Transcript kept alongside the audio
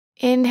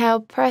Inhale,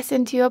 press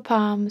into your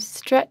palms,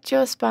 stretch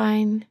your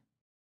spine.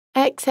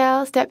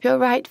 Exhale, step your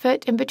right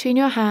foot in between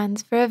your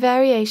hands for a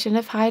variation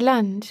of high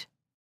lunge.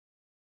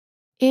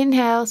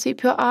 Inhale,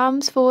 sweep your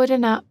arms forward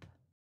and up.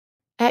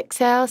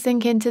 Exhale,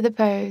 sink into the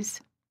pose.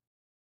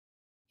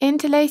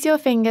 Interlace your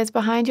fingers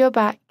behind your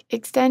back,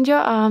 extend your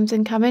arms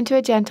and come into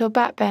a gentle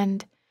back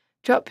bend.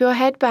 Drop your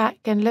head back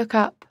and look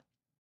up.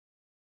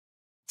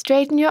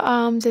 Straighten your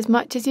arms as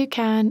much as you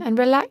can and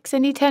relax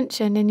any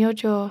tension in your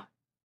jaw.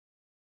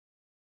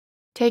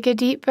 Take a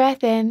deep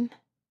breath in.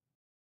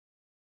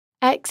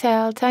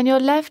 Exhale, turn your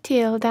left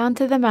heel down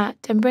to the mat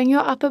and bring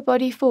your upper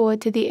body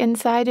forward to the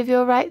inside of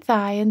your right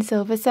thigh in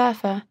Silver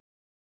Surfer.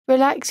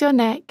 Relax your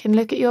neck and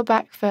look at your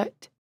back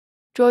foot.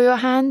 Draw your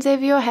hands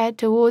over your head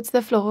towards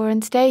the floor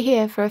and stay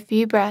here for a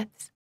few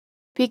breaths.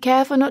 Be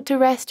careful not to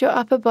rest your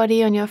upper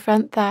body on your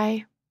front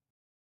thigh.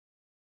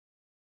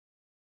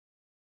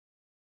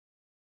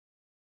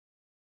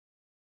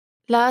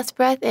 Last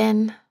breath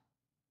in.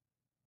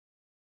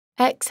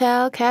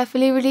 Exhale,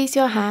 carefully release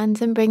your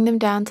hands and bring them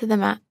down to the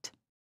mat.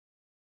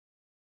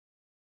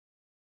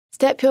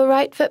 Step your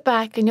right foot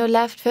back and your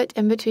left foot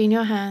in between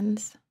your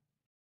hands.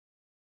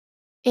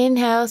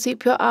 Inhale,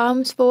 sweep your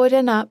arms forward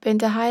and up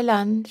into high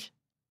lunge.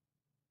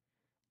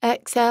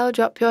 Exhale,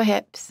 drop your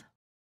hips.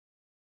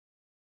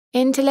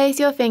 Interlace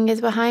your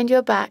fingers behind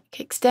your back,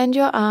 extend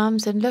your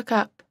arms and look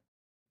up.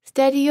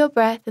 Steady your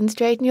breath and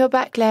straighten your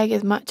back leg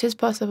as much as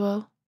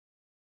possible.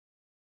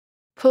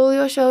 Pull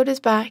your shoulders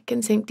back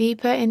and sink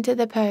deeper into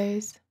the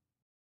pose.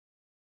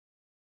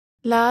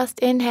 Last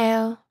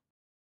inhale.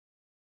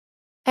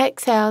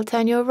 Exhale,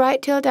 turn your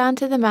right heel down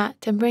to the mat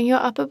and bring your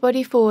upper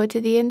body forward to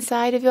the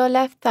inside of your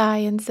left thigh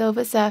in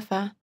Silver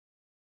Surfer.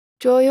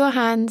 Draw your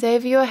hands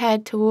over your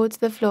head towards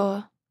the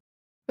floor.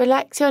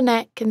 Relax your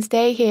neck and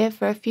stay here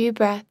for a few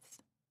breaths.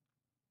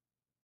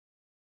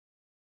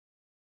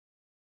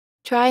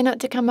 Try not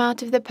to come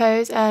out of the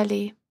pose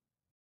early.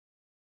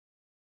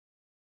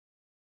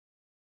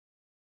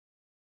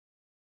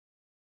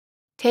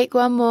 Take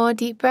one more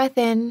deep breath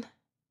in.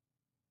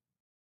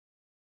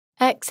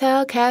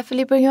 Exhale,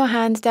 carefully bring your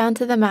hands down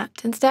to the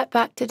mat and step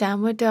back to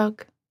Downward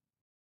Dog.